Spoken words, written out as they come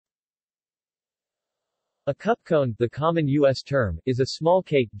A cupcone, the common U.S. term, is a small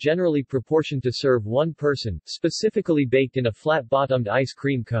cake generally proportioned to serve one person, specifically baked in a flat-bottomed ice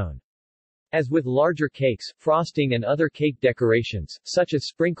cream cone. As with larger cakes, frosting and other cake decorations, such as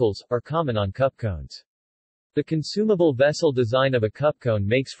sprinkles, are common on cupcones. The consumable vessel design of a cupcone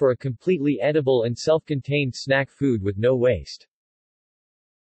makes for a completely edible and self-contained snack food with no waste.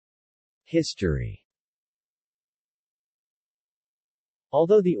 History.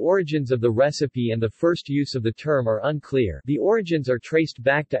 Although the origins of the recipe and the first use of the term are unclear, the origins are traced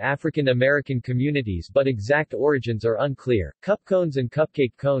back to African American communities but exact origins are unclear. Cupcones and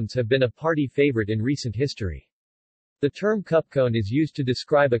cupcake cones have been a party favorite in recent history. The term cupcone is used to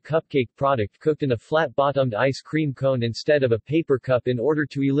describe a cupcake product cooked in a flat-bottomed ice cream cone instead of a paper cup in order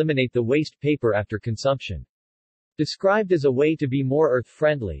to eliminate the waste paper after consumption. Described as a way to be more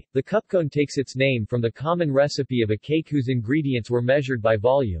earth-friendly, the cupcone takes its name from the common recipe of a cake whose ingredients were measured by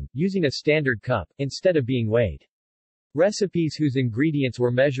volume, using a standard cup, instead of being weighed. Recipes whose ingredients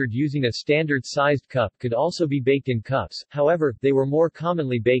were measured using a standard-sized cup could also be baked in cups, however, they were more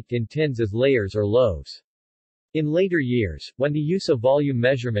commonly baked in tins as layers or loaves. In later years, when the use of volume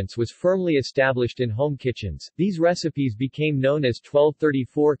measurements was firmly established in home kitchens, these recipes became known as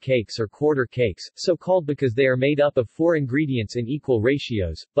 1234 cakes or quarter cakes, so called because they are made up of 4 ingredients in equal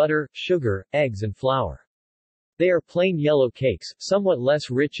ratios: butter, sugar, eggs and flour. They are plain yellow cakes, somewhat less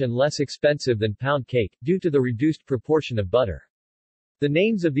rich and less expensive than pound cake, due to the reduced proportion of butter. The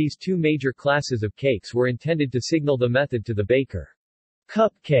names of these two major classes of cakes were intended to signal the method to the baker.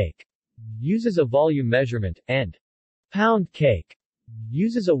 Cupcake uses a volume measurement, and pound cake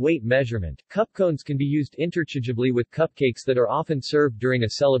uses a weight measurement. Cupcones can be used interchangeably with cupcakes that are often served during a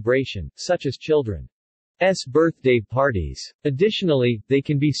celebration, such as children's birthday parties. Additionally, they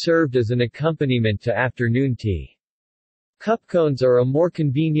can be served as an accompaniment to afternoon tea. Cupcones are a more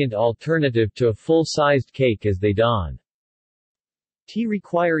convenient alternative to a full-sized cake as they don't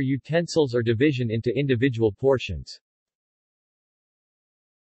require utensils or division into individual portions.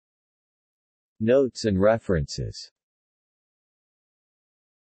 Notes and references.